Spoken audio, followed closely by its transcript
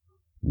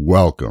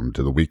Welcome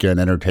to the weekend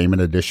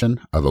entertainment edition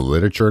of the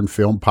Literature and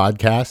Film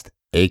Podcast,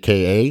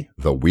 aka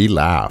The We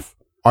Laugh.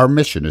 Our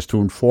mission is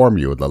to inform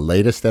you of the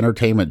latest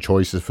entertainment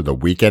choices for the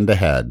weekend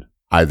ahead,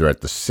 either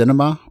at the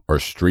cinema or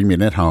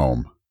streaming at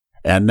home.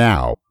 And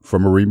now,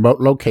 from a remote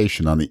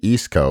location on the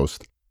East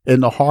Coast, in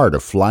the heart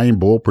of Flying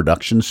Bull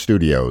Production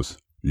Studios,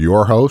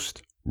 your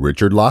hosts,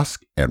 Richard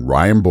Lusk and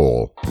Ryan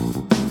Bull.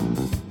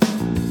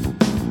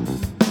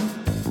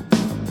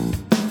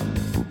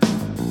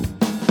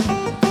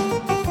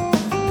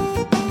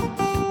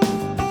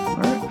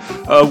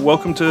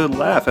 Welcome to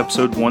Laugh,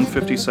 episode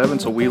 157.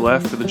 So we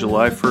laugh for the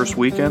July 1st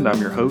weekend.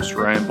 I'm your host,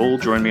 Ryan Bull.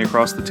 Joining me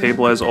across the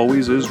table, as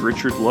always, is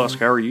Richard Lusk.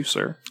 How are you,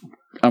 sir?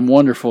 I'm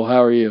wonderful.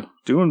 How are you?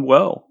 Doing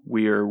well.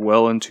 We are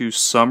well into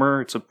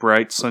summer. It's a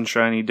bright,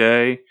 sunshiny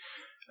day.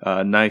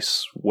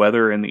 Nice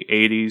weather in the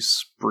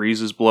 80s.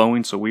 Breeze is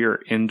blowing, so we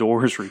are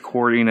indoors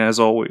recording as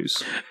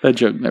always. That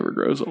joke never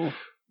grows old.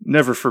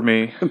 Never for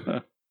me.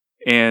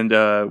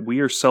 And we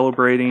are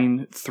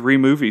celebrating 3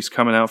 movies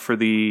coming out for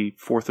the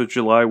 4th of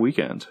July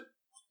weekend.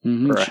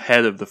 Mm-hmm. Or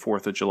ahead of the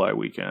 4th of July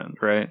weekend,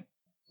 right?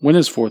 When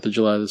is 4th of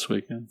July this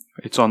weekend?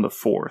 It's on the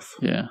 4th.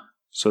 Yeah.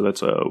 So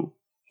that's a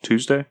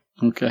Tuesday?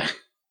 Okay.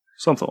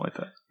 Something like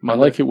that. I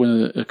like it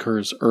when it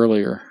occurs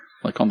earlier,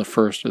 like on the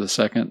 1st or the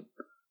 2nd.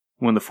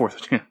 When the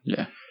 4th,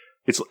 yeah.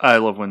 I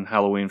love when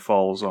Halloween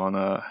falls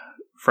on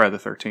Friday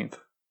the 13th.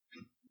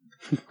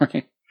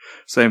 Right.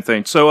 Same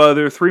thing. So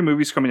there are 3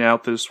 movies coming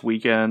out this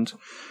weekend.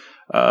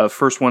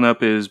 First one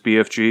up is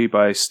BFG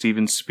by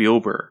Steven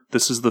Spielberg.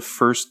 This is the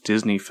first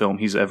Disney film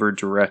he's ever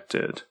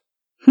directed.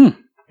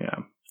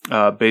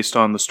 Yeah. Based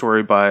on the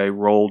story by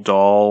Roald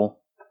Dahl.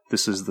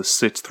 This is the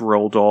 6th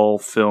Roald Dahl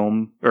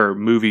film, or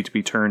movie to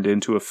be turned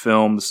into a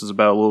film. This is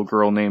about a little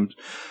girl named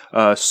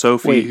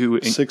Sophie. Wait, who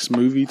 6th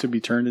movie to be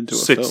turned into a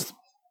film? 6th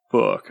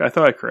book. I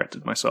thought I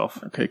corrected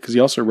myself. Okay, because he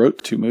also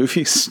wrote 2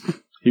 movies.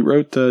 He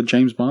wrote a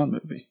James Bond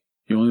movie.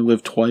 You Only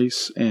Live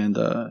Twice and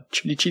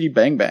Chitty Chitty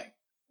Bang Bang.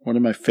 One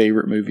of my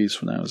favorite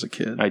movies when I was a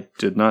kid. I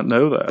did not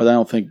know that. But I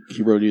don't think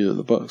he wrote either of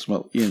the books.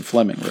 Well, Ian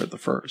Fleming wrote the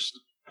first.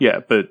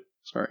 Yeah, but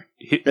sorry,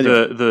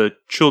 the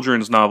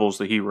children's novels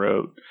that he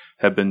wrote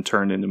have been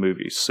turned into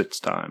movies 6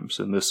 times,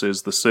 and this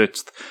is the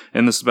 6th.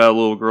 And this is about a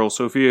little girl,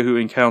 Sophia, who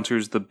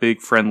encounters the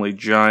big friendly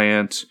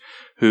giant,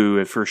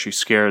 who at first she's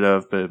scared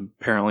of, but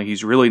apparently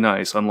he's really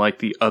nice, unlike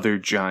the other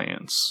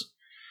giants.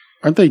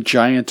 Aren't they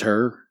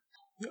gianter?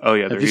 Oh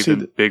yeah, they're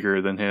even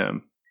bigger than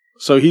him.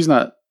 So he's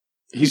not.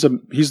 He's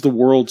the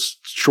world's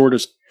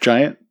shortest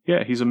giant.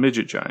 Yeah, he's a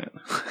midget giant.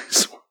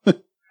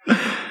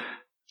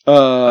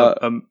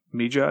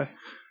 Magi?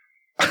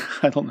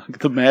 I don't know.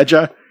 The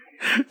Magi?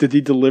 Did he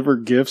deliver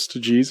gifts to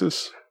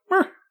Jesus?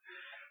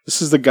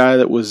 This is the guy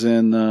that was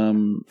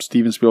in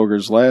Steven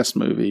Spielberg's last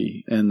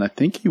movie, and I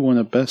think he won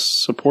a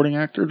Best Supporting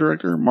Actor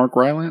director, Mark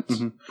Rylance.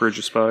 Mm-hmm. Bridge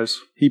of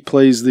Spies. He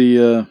plays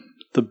the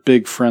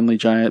big friendly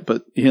giant,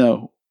 but you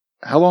know,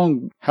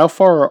 how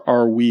far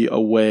are we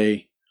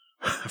away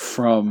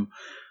from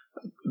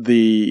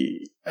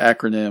the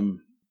acronym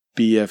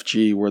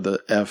BFG where the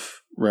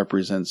F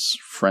represents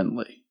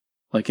friendly?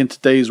 Like in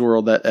today's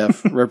world, that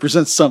F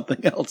represents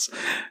something else,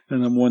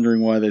 and I'm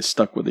wondering why they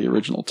stuck with the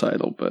original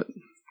title. But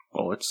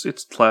well,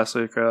 it's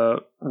classic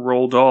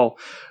Roald Dahl.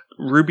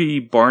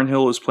 Ruby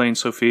Barnhill is playing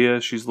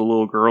Sophia. She's the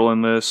little girl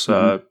in this.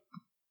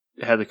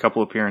 Mm-hmm. Had a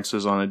couple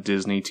appearances on a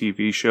Disney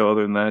TV show.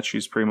 Other than that,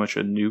 she's pretty much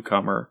a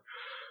newcomer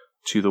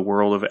to the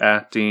world of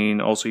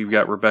acting. Also, you've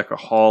got Rebecca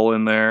Hall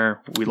in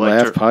there. We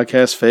liked her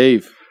podcast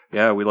fave.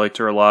 Yeah, we liked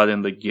her a lot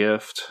in The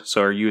Gift.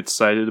 So are you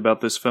excited about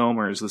this film,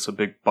 or is this a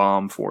big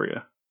bomb for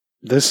you?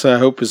 This, I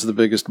hope, is the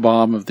biggest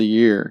bomb of the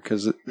year,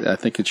 because I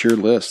think it's your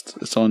list.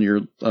 It's on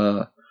your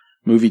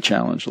movie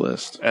challenge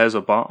list. As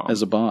a bomb.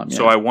 Yeah.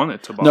 So I want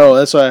it to bomb. No,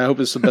 that's why I hope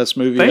it's the best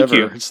movie Thank ever.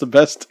 You. It's the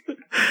best.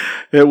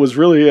 It was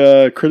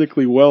really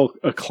critically well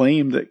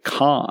acclaimed at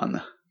Cannes,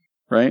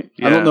 right?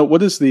 Yeah. I don't know.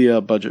 What is the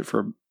budget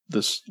for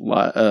this?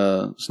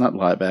 It's not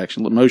live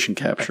action, motion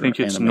capture. I think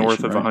it's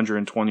north of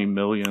 120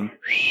 million.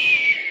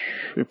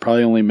 It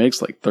probably only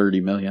makes like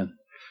 30 million.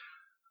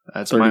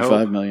 That's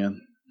 35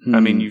 million. I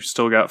mean, you've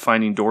still got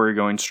Finding Dory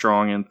going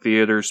strong in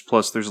theaters,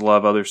 plus there's a lot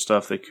of other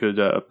stuff that could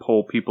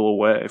pull people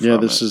away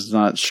from this is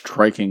not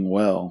striking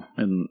well.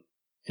 And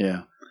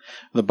yeah,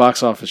 the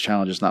box office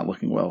challenge is not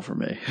looking well for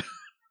me.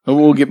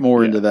 We'll get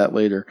more into that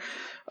later.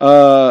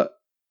 I'm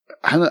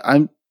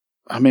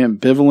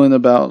ambivalent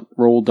about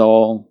Roald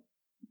Dahl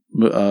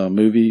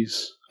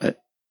movies. I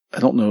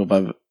don't know if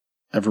I've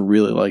ever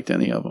really liked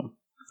any of them.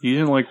 You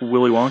didn't like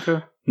Willy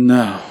Wonka?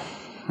 No.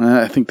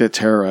 I think that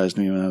terrorized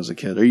me when I was a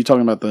kid. Are you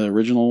talking about the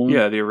original one?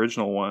 Yeah, the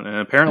original one. And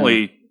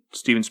apparently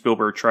Steven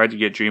Spielberg tried to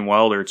get Gene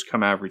Wilder to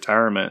come out of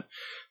retirement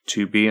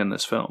to be in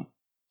this film.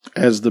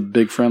 As the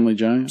big friendly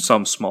giant?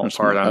 Some small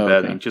part, I'm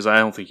betting, because I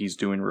don't think he's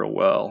doing real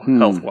well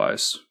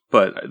health-wise.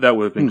 But that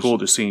would have been cool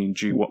to see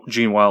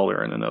Gene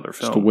Wilder in another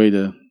film. Just a way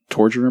to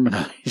torture him, and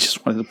he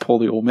just wanted to pull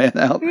the old man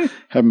out,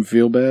 have him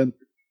feel bad.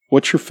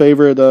 What's your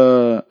favorite?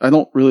 I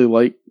don't really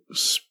like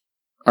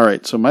All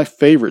right, so my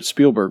favorite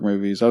Spielberg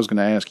movies, I was going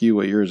to ask you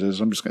what yours is.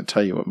 I'm just going to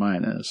tell you what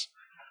mine is.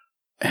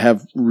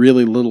 have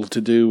really little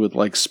to do with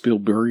like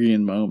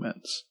Spielbergian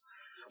moments.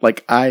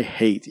 Like, I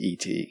hate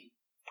E.T.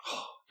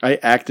 I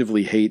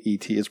actively hate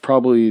E.T. It's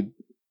probably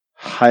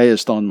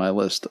highest on my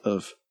list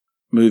of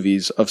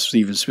movies of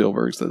Steven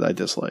Spielberg's that I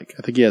dislike.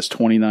 I think he has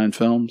 29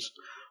 films.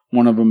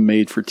 One of them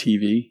made for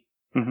TV.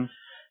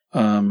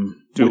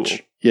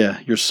 Which, yeah,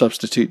 your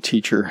substitute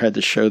teacher had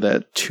to show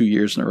that 2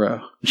 years in a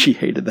row. She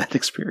hated that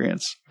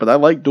experience. But I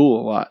like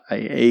Duel a lot. I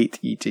hate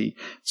E.T.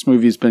 This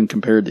movie's been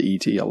compared to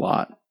E.T. a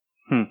lot.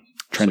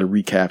 Trying to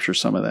recapture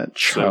some of that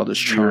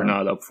childish charm. You're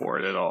not up for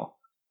it at all.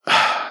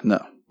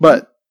 No.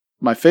 But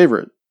my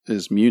favorite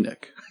is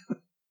Munich.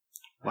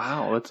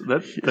 Wow,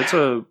 that's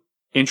a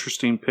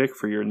interesting pick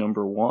for your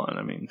number one.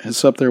 I mean,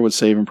 it's up there with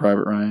Saving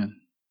Private Ryan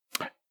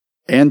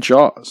and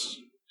Jaws.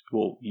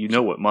 Well, you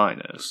know what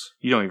mine is.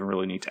 You don't even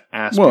really need to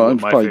ask me. Well, what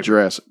it's my probably favorite...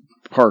 Jurassic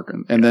Park,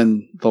 and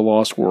then The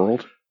Lost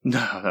World. No,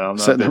 I'm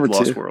not a big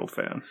Lost World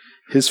fan.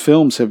 His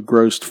films have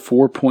grossed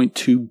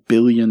 $4.2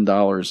 billion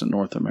in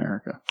North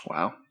America.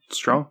 Wow,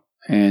 strong.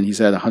 And he's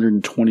had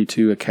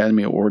 122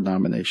 Academy Award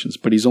nominations,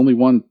 but he's only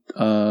won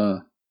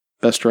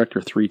Best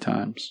Director 3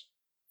 times.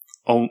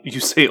 Oh, you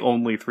say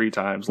only 3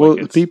 times? Well,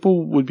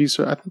 people would be.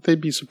 I think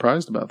they'd be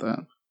surprised about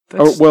that.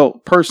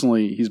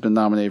 Personally, he's been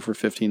nominated for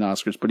 15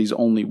 Oscars, but he's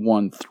only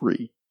won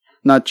 3.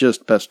 Not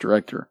just Best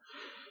Director.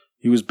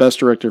 He was Best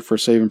Director for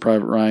Saving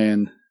Private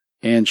Ryan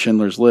and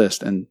Schindler's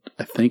List, and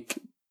I think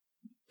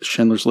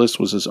Schindler's List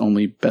was his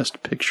only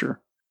Best Picture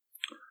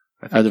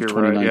out of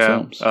 29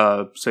 films.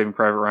 Saving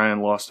Private Ryan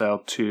lost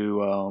out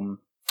to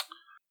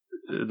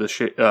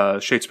the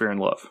Shakespeare in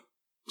Love.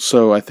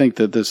 So I think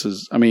that this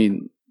is,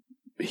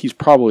 he's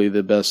probably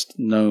the best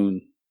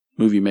known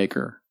movie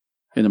maker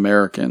in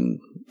American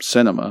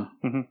cinema.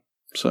 Mm-hmm.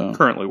 So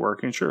currently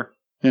working, sure.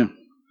 Yeah.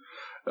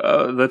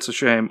 That's a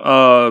shame.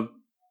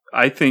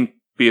 I think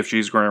BFG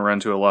is going to run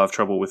into a lot of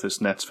trouble with this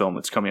next film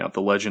that's coming out,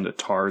 The Legend of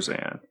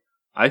Tarzan.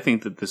 I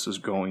think that this is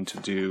going to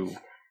do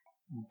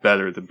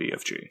better than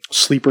BFG.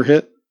 Sleeper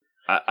hit?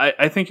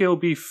 I think it'll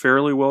be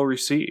fairly well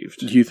received.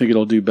 Do you think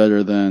it'll do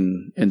better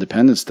than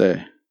Independence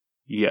Day?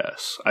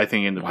 Yes. I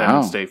think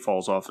Independence Day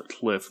falls off a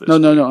cliff this No.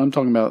 week. I'm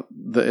talking about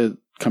the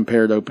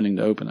compared opening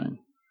to opening.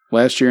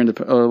 Last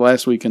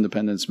week,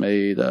 Independence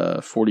made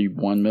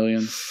 41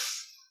 million,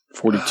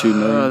 42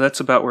 million. That's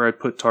about where I'd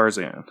put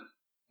Tarzan.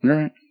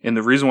 Right. And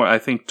the reason why I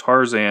think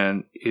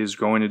Tarzan is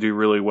going to do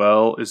really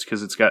well is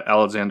because it's got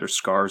Alexander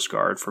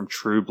Skarsgård from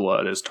True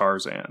Blood as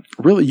Tarzan.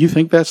 Really? You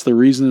think that's the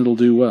reason it'll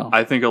do well?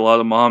 I think a lot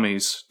of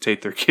mommies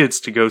take their kids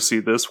to go see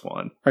this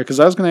one. Right, because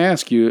I was going to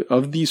ask you,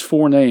 of these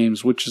 4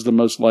 names, which is the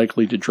most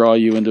likely to draw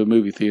you into a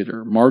movie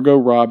theater? Margot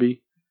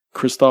Robbie,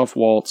 Christoph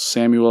Waltz,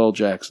 Samuel L.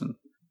 Jackson,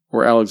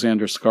 or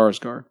Alexander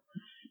Skarsgård?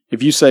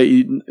 If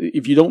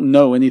you don't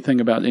know anything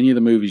about any of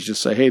the movies,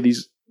 just say, hey,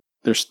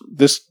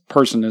 this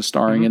person is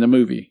starring in a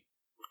movie.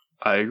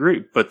 I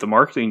agree, but the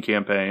marketing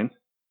campaign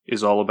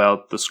is all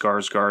about the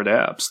Skarsgård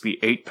abs, the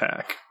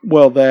 8-pack.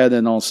 Well, that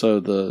and also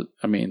the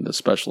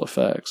special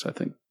effects, I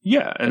think.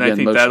 Yeah, and again, I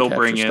think that'll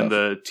bring in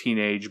the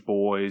teenage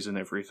boys and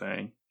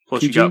everything.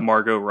 Plus, you got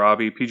Margot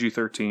Robbie,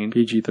 PG-13.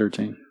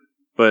 PG-13.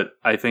 But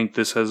I think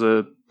this has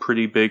a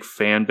pretty big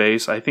fan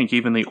base. I think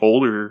even the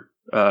older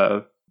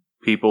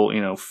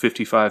people,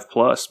 55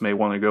 plus, may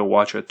want to go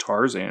watch a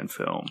Tarzan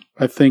film.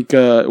 I think,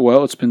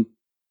 it's been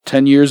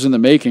 10 years in the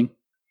making.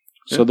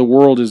 So the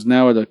world is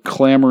now at a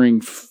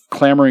clamoring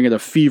at a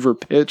fever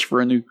pitch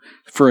for a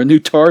new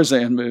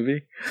Tarzan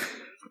movie.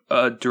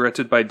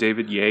 Directed by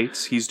David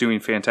Yates. He's doing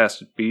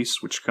Fantastic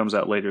Beasts, which comes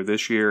out later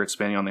this year,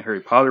 expanding on the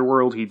Harry Potter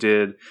world. He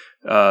did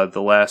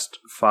the last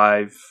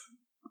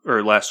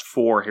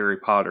 4 Harry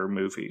Potter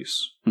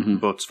movies. Mm-hmm.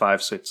 Books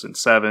 5, 6, and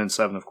 7.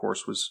 7, of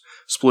course, was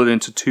split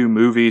into 2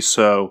 movies,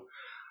 so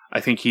I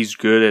think he's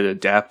good at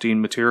adapting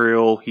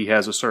material. He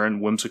has a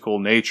certain whimsical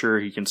nature.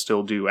 He can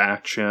still do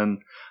action.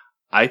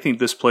 I think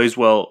this plays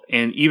well,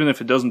 and even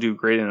if it doesn't do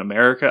great in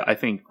America, I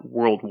think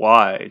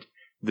worldwide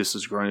this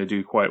is going to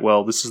do quite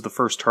well. This is the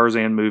first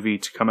Tarzan movie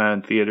to come out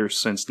in theaters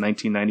since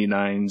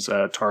 1999's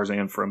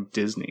Tarzan from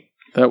Disney.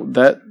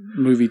 That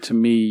movie, to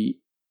me,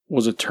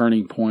 was a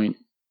turning point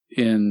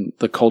in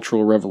the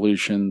cultural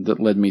revolution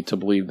that led me to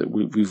believe that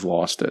we've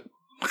lost it.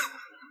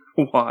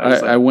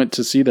 Why? I went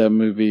to see that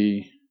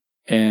movie,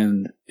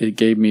 and it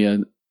gave me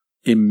an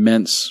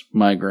immense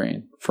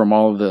migraine from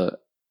all of the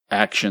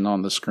action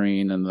on the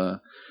screen and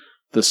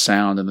the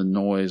sound and the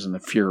noise and the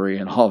fury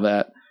and all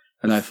that.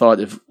 And I thought,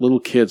 if little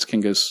kids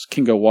can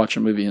go watch a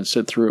movie and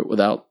sit through it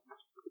without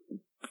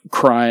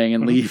crying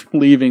and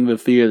leaving the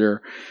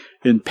theater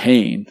in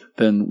pain,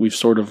 then we've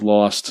sort of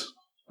lost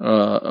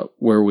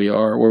where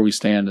we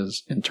stand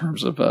as in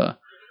terms of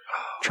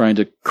trying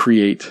to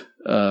create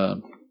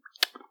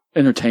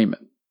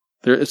entertainment.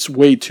 It's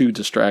way too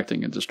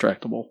distracting and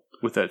distractible.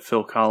 With that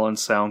Phil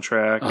Collins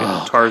soundtrack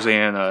and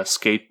Tarzan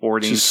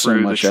skateboarding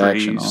through the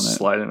trees,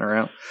 sliding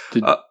around.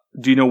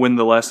 Do you know when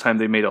the last time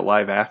they made a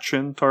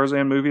live-action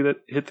Tarzan movie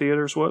that hit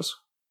theaters was?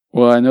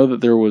 Well, I know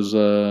that there was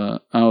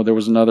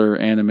another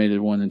animated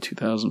one in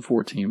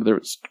 2014. But there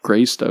was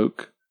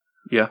Greystoke.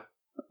 Yeah,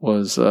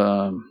 was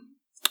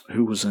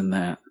Who was in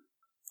that?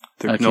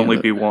 There can only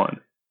be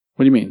one.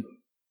 What do you mean?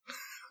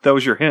 That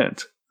was your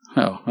hint.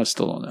 Oh, I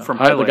still don't know. From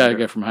the Highlander. guy I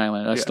get from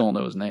Highlander. I still don't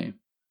know his name.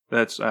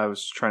 I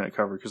was trying to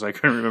cover because I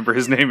couldn't remember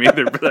his name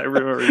either, but I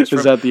remember he's from.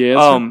 Is that the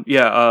answer?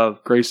 Yeah.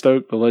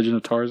 Greystoke, The Legend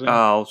of Tarzan?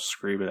 I'll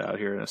scream it out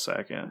here in a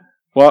second.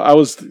 Well, I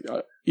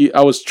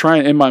was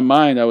trying, in my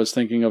mind, I was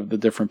thinking of the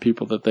different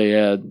people that they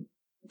had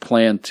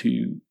planned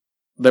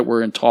that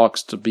were in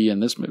talks to be in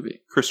this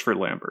movie. Christopher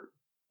Lambert.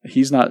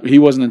 He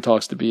wasn't in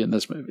talks to be in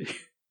this movie.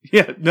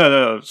 Yeah,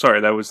 no. Sorry,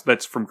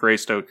 that's from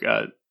Greystoke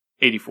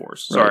 84.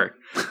 Sorry.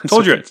 Right.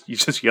 Told you, you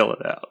just yell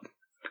it out.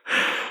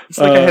 It's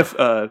like I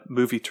have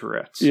movie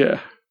Tourette's. Yeah.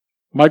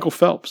 Michael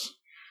Phelps.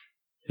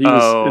 He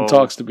was in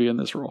talks to be in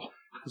this role.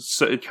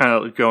 So kind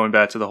of going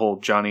back to the whole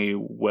Johnny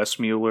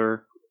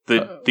Weissmuller.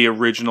 The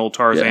original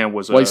Tarzan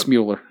was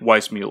Weissmuller.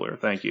 Weissmuller,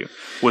 thank you.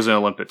 Was an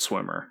Olympic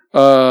swimmer.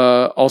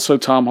 Also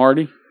Tom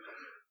Hardy.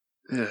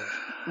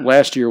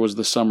 Last year was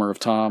the summer of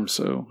Tom,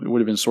 so it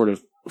would have been sort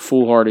of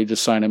foolhardy to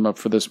sign him up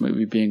for this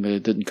movie, being that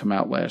it didn't come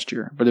out last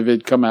year. But if it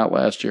had come out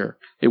last year,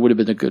 it would have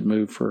been a good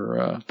move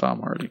for Tom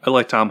Hardy. I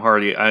like Tom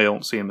Hardy. I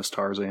don't see him as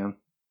Tarzan.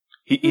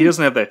 He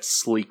doesn't have that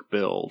sleek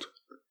build.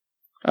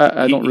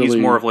 I don't really.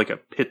 He's more of like a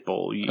pit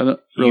bull. I don't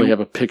really have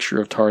a picture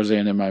of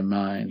Tarzan in my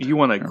mind. You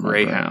want a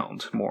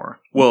greyhound more.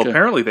 Well,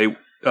 apparently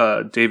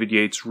David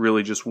Yates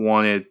really just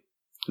wanted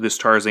this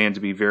Tarzan to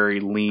be very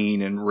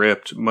lean and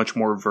ripped, much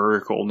more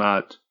vertical,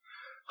 not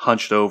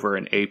hunched over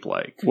and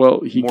ape-like.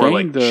 Well, he more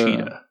gained like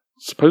cheetah.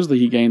 Supposedly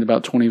he gained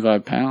about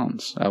 25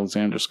 pounds,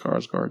 Alexander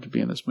Skarsgård, to be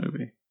in this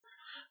movie.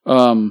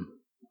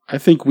 I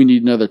think we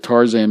need another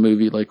Tarzan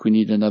movie like we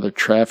need another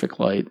Traffic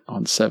Light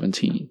on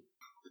 17.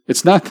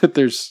 It's not that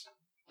there's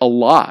a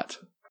lot.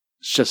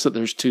 It's just that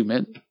there's too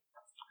many.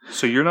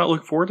 So you're not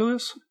looking forward to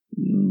this?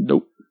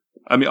 Nope.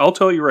 I mean, I'll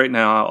tell you right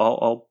now,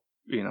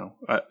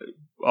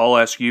 I'll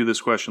ask you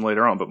this question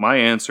later on, but my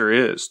answer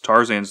is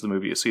Tarzan's the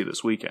movie to see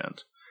this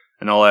weekend.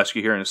 And I'll ask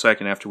you here in a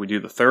second after we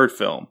do the third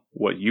film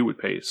what you would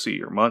pay to see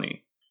your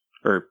money.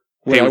 Or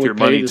pay with your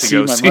money to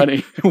go see.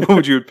 Money. What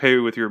would you pay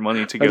with your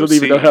money to go see? I don't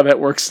even know how that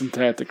works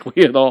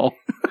syntactically at all.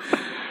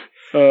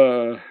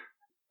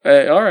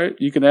 Hey, all right,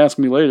 you can ask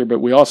me later, but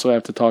we also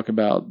have to talk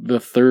about the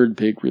third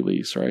big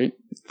release, right?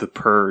 The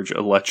Purge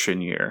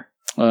election year.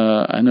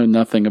 I know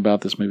nothing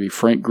about this movie.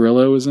 Frank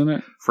Grillo is in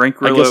it? Frank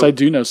Grillo. I guess I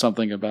do know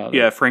something about it.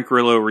 Yeah, Frank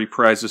Grillo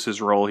reprises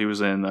his role. He was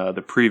in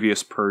the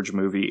previous Purge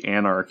movie,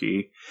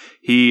 Anarchy.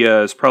 He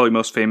is probably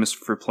most famous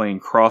for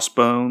playing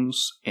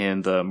Crossbones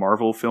in the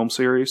Marvel film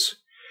series.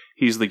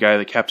 He's the guy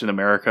that Captain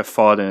America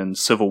fought in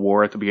Civil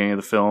War at the beginning of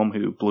the film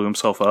who blew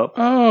himself up.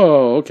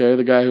 Oh, okay.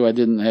 The guy who I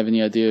didn't have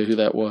any idea who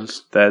that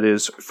was. That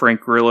is Frank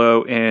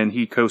Grillo, and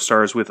he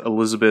co-stars with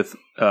Elizabeth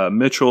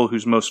Mitchell,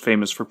 who's most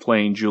famous for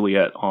playing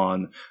Juliet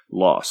on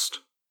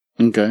Lost.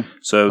 Okay.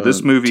 So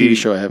this movie... TV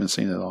show I haven't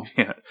seen at all.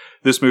 Yeah.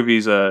 This movie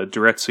is a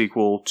direct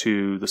sequel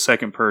to the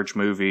second Purge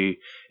movie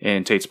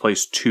and takes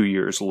place 2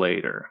 years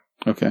later.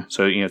 Okay.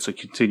 So, it's a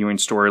continuing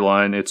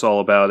storyline. It's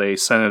all about a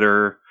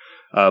senator...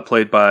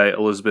 played by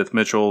Elizabeth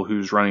Mitchell,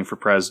 who's running for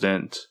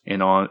president,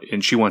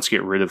 and she wants to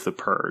get rid of the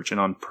Purge. And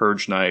on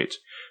Purge night,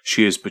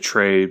 she is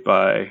betrayed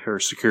by her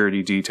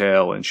security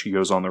detail, and she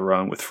goes on the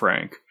run with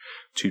Frank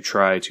to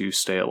try to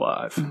stay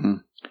alive. Mm-hmm.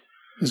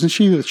 Isn't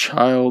she the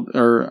child?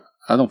 Or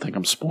I don't think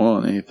I'm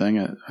spoiling anything.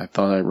 I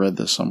thought I read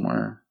this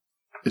somewhere.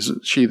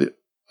 Isn't she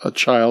a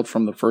child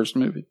from the first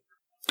movie?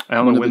 I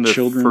don't know when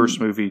the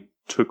first movie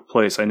took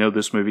place. I know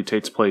this movie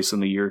takes place in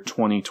the year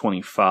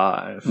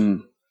 2025.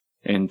 Mm.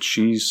 And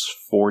she's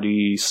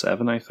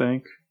 47, I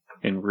think,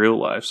 in real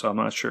life. So I'm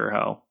not sure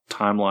how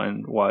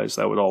timeline-wise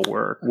that would all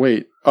work.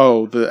 Wait.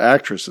 Oh, the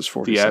actress is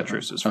 47. The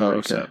actress is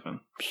 47. Oh,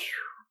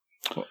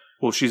 okay.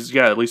 Well, she's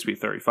got to at least be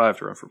 35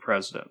 to run for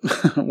president.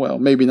 Well,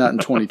 maybe not in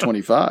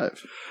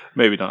 2025.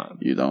 Maybe not.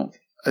 You don't.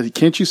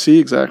 Can't you see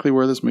exactly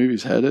where this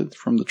movie's headed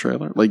from the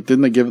trailer? Like,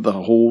 didn't they give the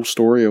whole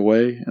story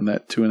away in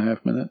that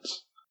 2.5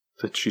 minutes?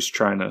 That she's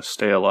trying to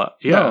stay alive.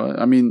 Yeah. No,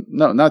 I mean,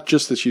 no, not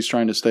just that she's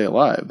trying to stay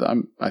alive.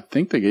 I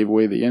think they gave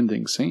away the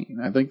ending scene.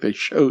 I think they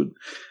showed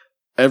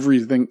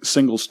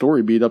single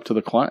story beat up to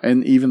the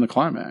and even the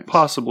climax.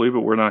 Possibly,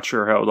 but we're not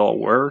sure how it all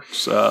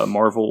works.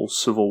 Marvel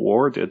Civil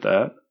War did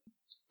that.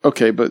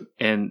 Okay, but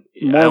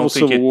Marvel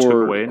Civil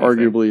War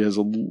arguably has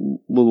a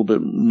little bit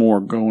more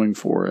going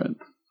for it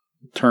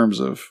in terms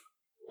of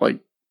like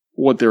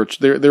what they're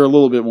a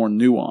little bit more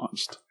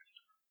nuanced.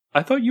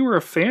 I thought you were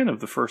a fan of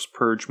the first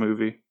Purge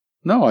movie.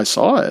 No, I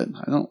saw it.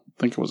 I don't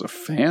think I was a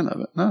fan of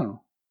it,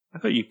 no. I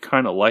thought you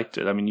kind of liked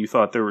it. I mean, you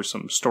thought there were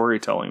some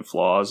storytelling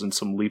flaws and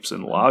some leaps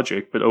in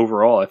logic, but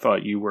overall I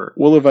thought you were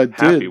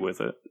happy with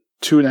it.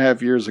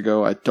 2.5 years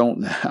ago, I don't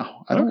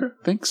now. I don't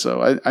think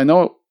so. I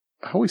know,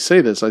 I always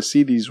say this, I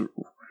see these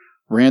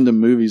random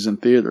movies in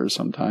theaters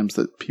sometimes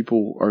that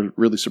people are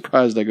really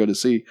surprised I go to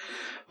see.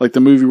 Like the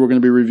movie we're going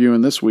to be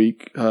reviewing this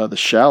week, The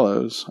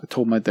Shallows. I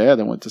told my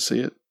dad I went to see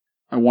it.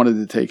 I wanted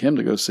to take him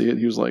to go see it.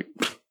 He was like,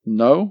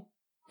 no.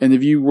 And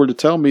if you were to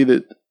tell me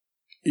that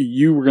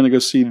you were going to go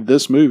see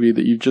this movie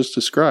that you've just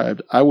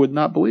described, I would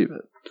not believe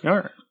it. All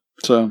right.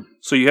 So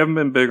So you haven't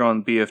been big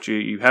on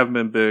BFG, you haven't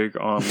been big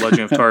on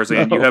Legend of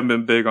Tarzan, No. You haven't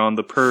been big on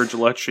The Purge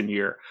election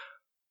year.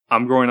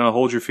 I'm going to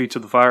hold your feet to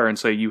the fire and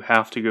say you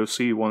have to go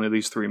see one of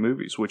these 3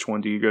 movies. Which one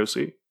do you go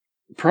see?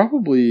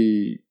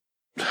 Probably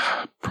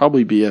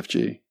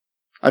BFG.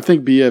 I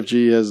think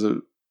BFG has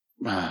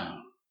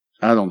I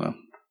don't know.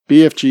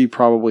 BFG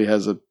probably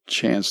has a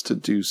chance to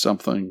do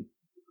something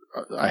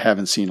I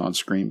haven't seen on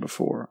screen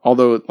before.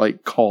 Although it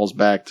like calls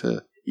back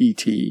to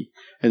E.T.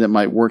 and it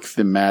might work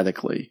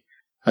thematically.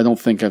 I don't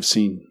think I've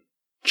seen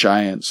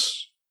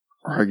giants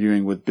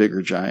arguing with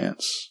bigger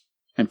giants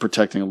and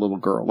protecting a little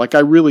girl. Like, I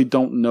really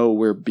don't know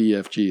where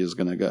BFG is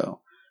going to go.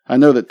 I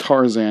know that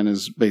Tarzan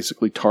is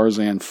basically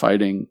Tarzan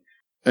fighting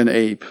an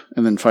ape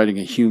and then fighting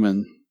a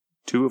human.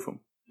 2 of them.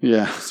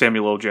 Yeah.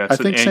 Samuel L. Jackson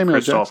I think and Samuel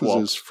Christoph Jackson's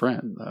Waltz. his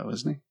friend, though,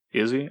 isn't he?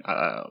 Is he?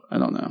 I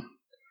don't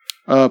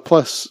know.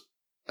 Plus,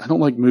 I don't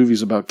like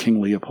movies about King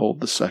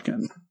Leopold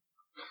II.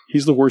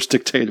 He's the worst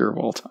dictator of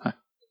all time.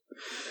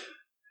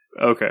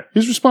 Okay.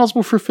 He's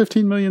responsible for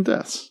 15 million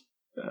deaths.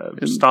 in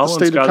the Stalin's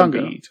state of got him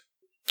Congo. beat.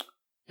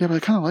 Yeah, but I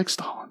kind of like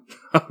Stalin.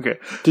 Okay.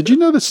 Did you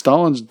know that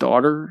Stalin's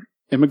daughter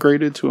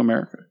immigrated to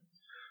America?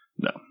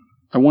 No.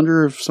 I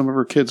wonder if some of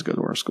her kids go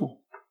to our school.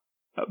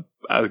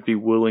 I would be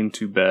willing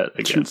to bet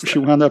against She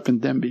that. wound up in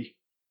Denby.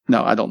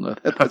 No, I don't know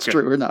that that's Okay,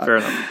 true or not. Fair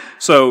enough.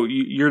 So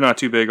you're not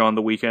too big on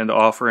the weekend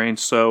offering,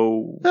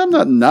 so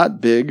I'm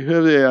not big.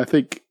 I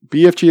think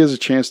BFG has a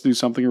chance to do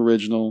something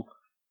original.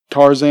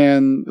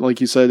 Tarzan,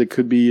 like you said, it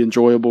could be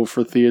enjoyable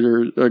for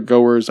theater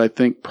goers. I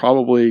think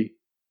probably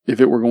if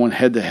it were going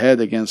head to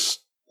head against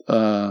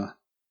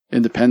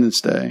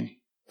Independence Day,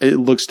 it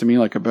looks to me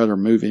like a better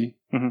movie,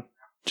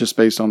 just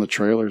based on the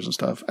trailers and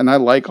stuff. And I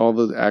like all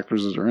the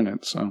actors that are in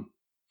it. So,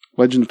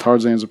 Legend of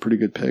Tarzan is a pretty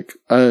good pick.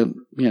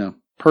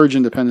 Purge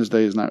Independence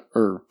Day is not,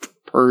 or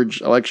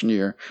Purge election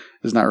year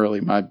is not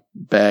really my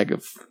bag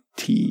of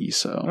tea.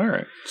 So, all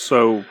right.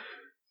 So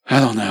I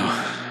don't know.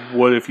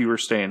 What if you were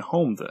staying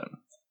home then?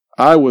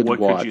 I would What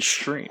watch. could you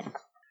stream?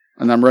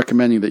 And I'm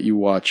recommending that you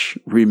watch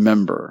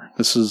Remember.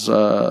 This is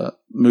a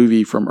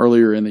movie from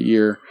earlier in the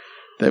year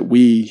that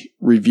we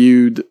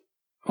reviewed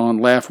on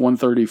Laugh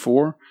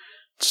 134.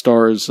 It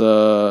stars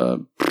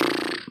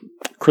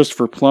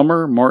Christopher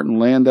Plummer, Martin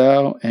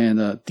Landau,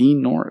 and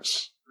Dean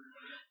Norris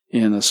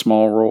in a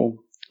small role.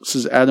 This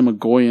is Adam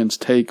Agoyan's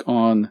take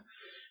on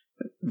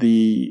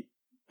the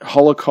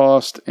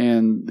Holocaust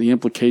and the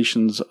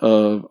implications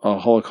of a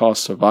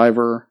Holocaust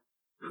survivor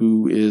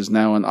who is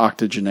now an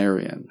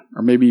octogenarian,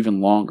 or maybe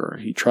even longer.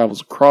 He travels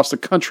across the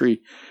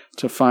country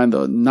to find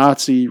the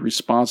Nazi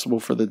responsible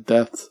for the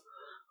death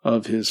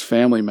of his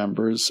family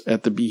members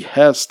at the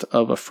behest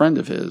of a friend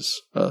of his,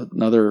 a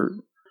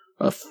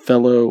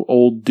fellow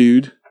old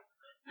dude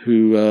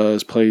who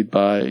is played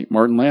by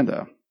Martin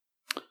Landau.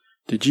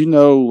 Did you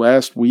know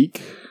last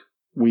week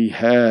we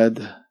had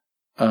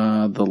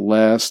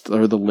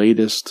the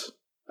latest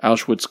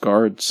Auschwitz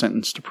guard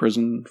sentenced to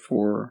prison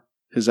for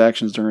his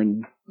actions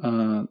during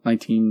in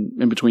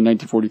between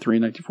 1943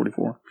 and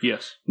 1944.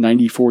 Yes.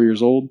 94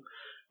 years old.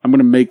 I'm going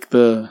to make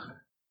the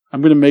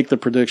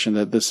prediction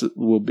that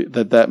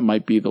that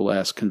might be the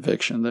last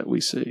conviction that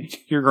we see.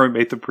 You're going to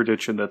make the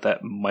prediction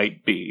that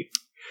might be.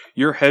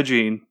 You're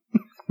hedging.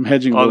 I'm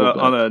hedging on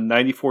a a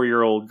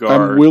 94-year-old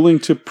guard. I'm willing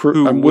to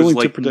who was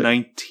like predict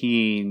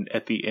 19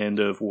 at the end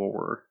of World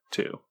War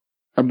II.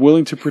 I'm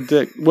willing to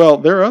predict. Well,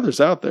 there are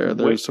others out there.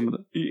 There's some of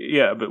the.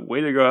 Yeah, but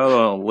way to go out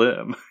on a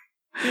limb.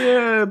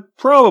 Yeah,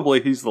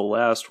 probably he's the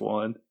last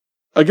one.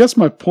 I guess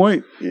my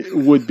point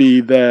would be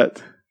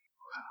that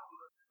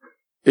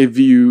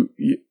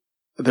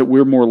that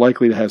we're more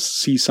likely to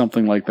see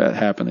something like that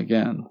happen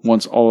again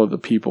once all the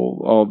people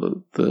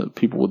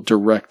with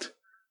direct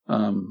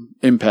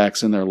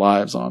impacts in their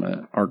lives on it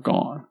are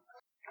gone.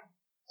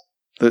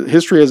 The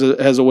history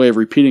has a way of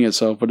repeating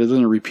itself, but it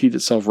doesn't repeat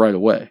itself right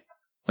away.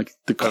 Like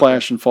the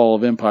clash and fall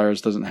of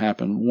empires doesn't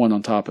happen one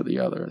on top of the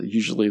other.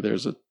 Usually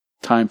there's a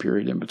time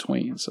period in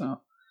between.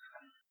 So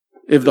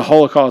if the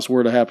Holocaust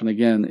were to happen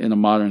again in a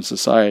modern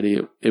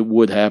society, it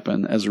would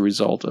happen as a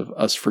result of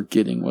us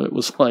forgetting what it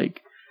was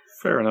like.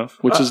 Fair enough.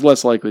 Which is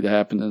less likely to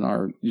happen in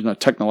our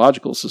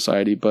technological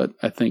society, but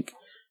I think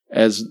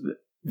as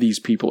these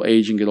people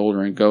age and get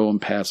older and go and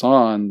pass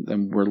on,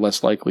 then we're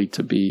less likely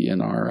to be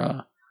in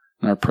our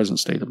present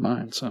state of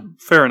mind. So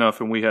fair enough,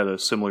 and we had a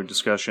similar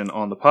discussion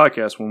on the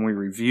podcast when we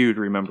reviewed.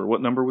 Remember,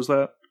 what number was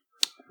that?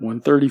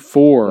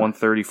 134.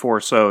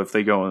 134. So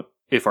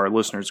if our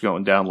listeners go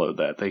and download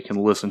that, they can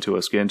listen to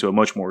us get into a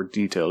much more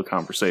detailed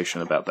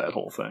conversation about that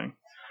whole thing.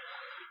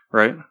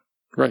 Right?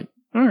 Right.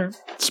 All right.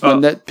 It's my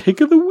net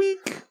pick of the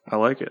week. I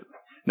like it.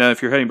 Now,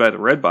 if you're heading by the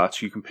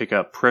Redbox, you can pick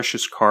out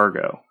Precious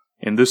Cargo.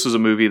 And this is a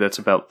movie that's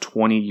about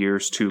 20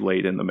 years too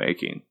late in the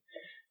making.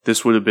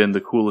 This would have been the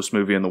coolest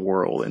movie in the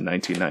world in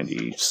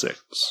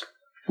 1996.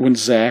 When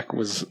Zach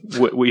was...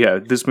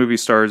 this movie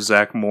stars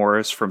Zach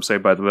Morris from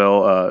Saved by the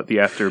Bell, the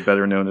actor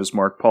better known as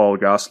Mark Paul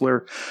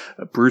Gosselaar,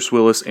 Bruce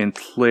Willis, and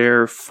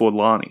Claire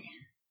Forlani.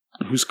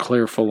 Who's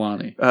Claire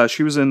Forlani?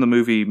 She was in the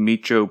movie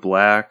Meet Joe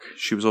Black.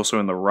 She was also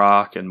in The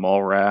Rock and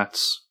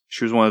Mallrats.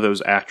 She was one of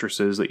those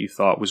actresses that you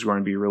thought was going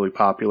to be really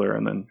popular,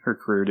 and then her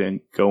career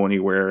didn't go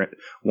anywhere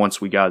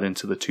once we got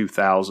into the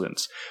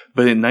 2000s.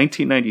 But in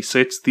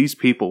 1996, these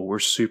people were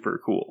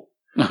super cool.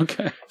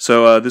 Okay.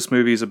 So this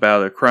movie is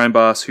about a crime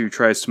boss who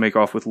tries to make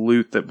off with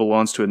loot that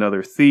belongs to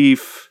another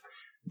thief.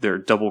 Their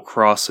double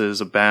crosses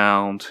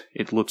abound.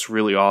 It looks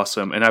really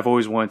awesome. And I've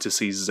always wanted to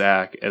see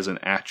Zack as an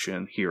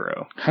action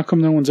hero. How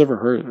come no one's ever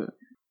heard of it?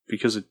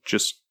 Because it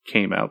just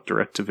came out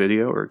direct to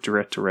video or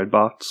direct to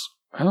Redbox.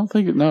 I don't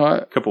think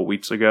a couple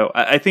weeks ago.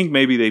 I think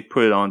maybe they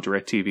put it on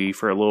DirecTV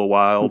for a little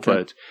while,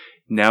 but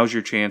now's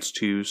your chance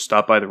to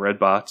stop by the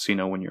Redbox,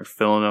 when you're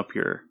filling up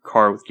your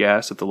car with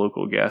gas at the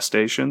local gas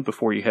station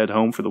before you head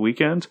home for the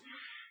weekend.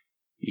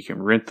 You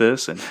can rent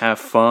this and have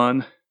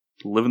fun,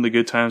 living the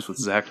good times with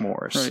Zack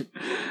Morris. Right.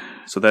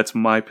 So that's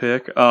my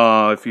pick.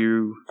 If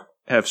you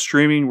have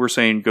streaming, we're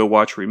saying go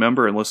watch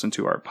Remember and listen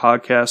to our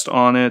podcast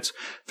on it.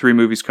 3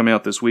 movies coming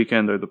out this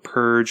weekend. They're The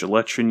Purge,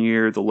 Election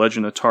Year, The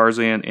Legend of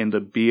Tarzan, and The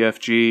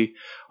BFG.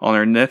 On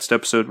our next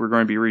episode, we're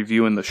going to be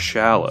reviewing The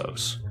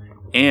Shallows.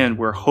 And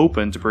we're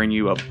hoping to bring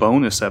you a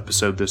bonus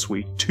episode this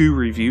week, 2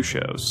 review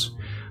shows.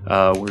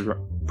 We're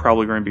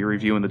probably going to be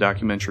reviewing the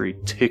documentary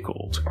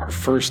Tickled. Our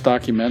first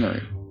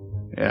documentary.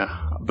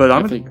 Yeah. But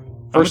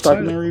First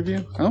documentary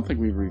review? I don't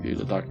think we've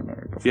reviewed a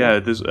documentary before. Yeah,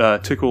 this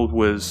Tickled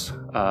was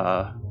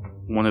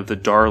one of the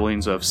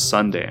darlings of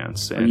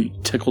Sundance. And are you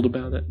tickled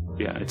about it?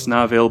 Yeah, it's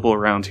not available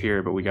around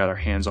here, but we got our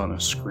hands on a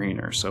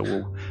screener, so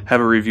we'll have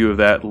a review of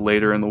that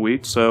later in the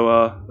week. So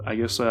I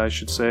guess I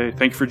should say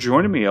thank you for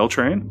joining me, L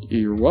Train.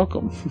 You're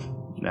welcome.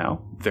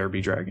 Now, there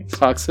be dragons.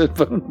 Fox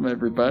headphone,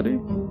 everybody.